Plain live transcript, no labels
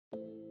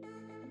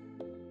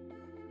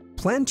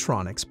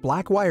Plantronics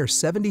Blackwire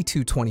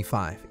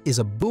 7225 is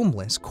a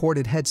boomless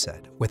corded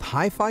headset with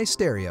hi-fi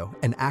stereo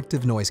and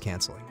active noise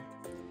cancelling.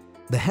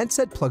 The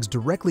headset plugs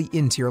directly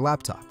into your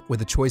laptop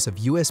with a choice of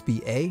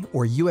USB-A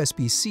or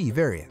USB-C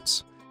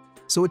variants,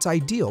 so it's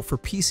ideal for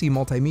PC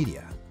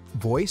multimedia,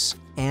 voice,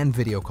 and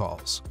video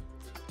calls.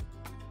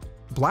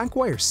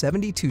 Blackwire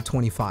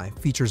 7225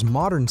 features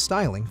modern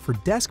styling for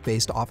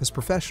desk-based office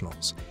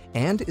professionals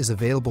and is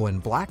available in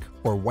black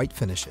or white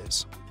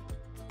finishes.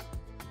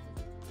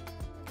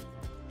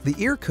 The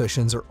ear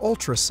cushions are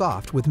ultra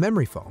soft with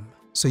memory foam,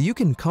 so you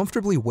can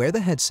comfortably wear the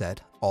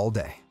headset all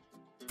day.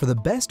 For the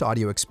best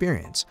audio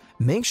experience,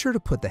 make sure to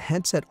put the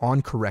headset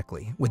on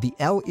correctly with the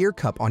L ear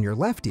cup on your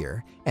left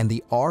ear and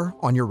the R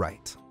on your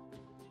right.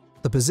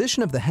 The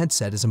position of the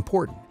headset is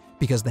important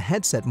because the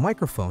headset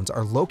microphones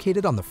are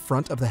located on the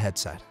front of the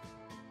headset.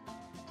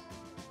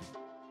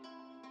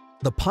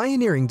 The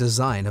pioneering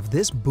design of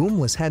this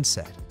boomless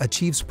headset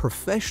achieves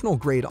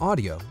professional-grade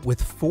audio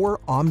with 4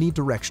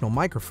 omnidirectional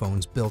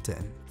microphones built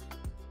in.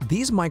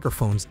 These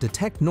microphones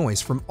detect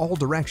noise from all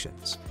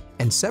directions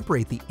and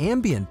separate the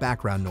ambient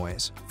background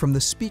noise from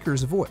the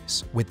speaker's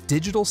voice with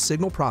digital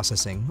signal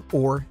processing,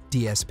 or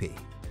DSP.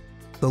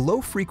 The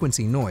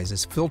low-frequency noise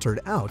is filtered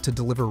out to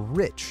deliver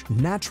rich,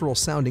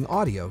 natural-sounding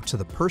audio to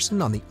the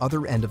person on the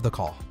other end of the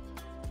call.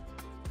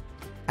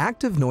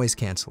 Active noise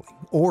cancelling,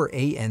 or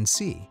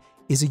ANC,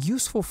 is a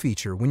useful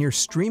feature when you're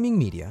streaming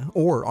media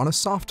or on a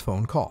soft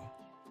phone call.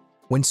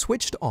 When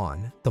switched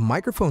on, the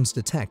microphones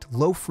detect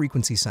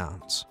low-frequency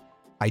sounds.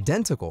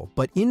 Identical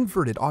but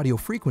inverted audio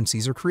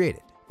frequencies are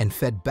created and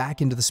fed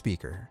back into the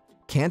speaker,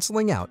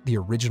 canceling out the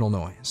original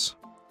noise.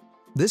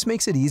 This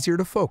makes it easier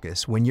to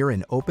focus when you're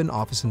in open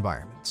office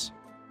environments.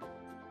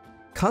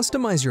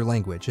 Customize your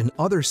language and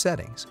other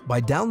settings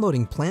by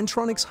downloading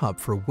Plantronics Hub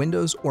for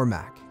Windows or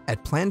Mac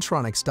at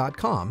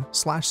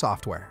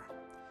plantronics.com/software.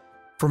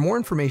 For more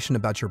information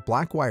about your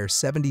Blackwire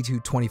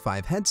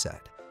 7225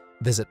 headset,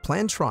 visit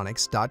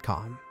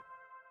plantronics.com.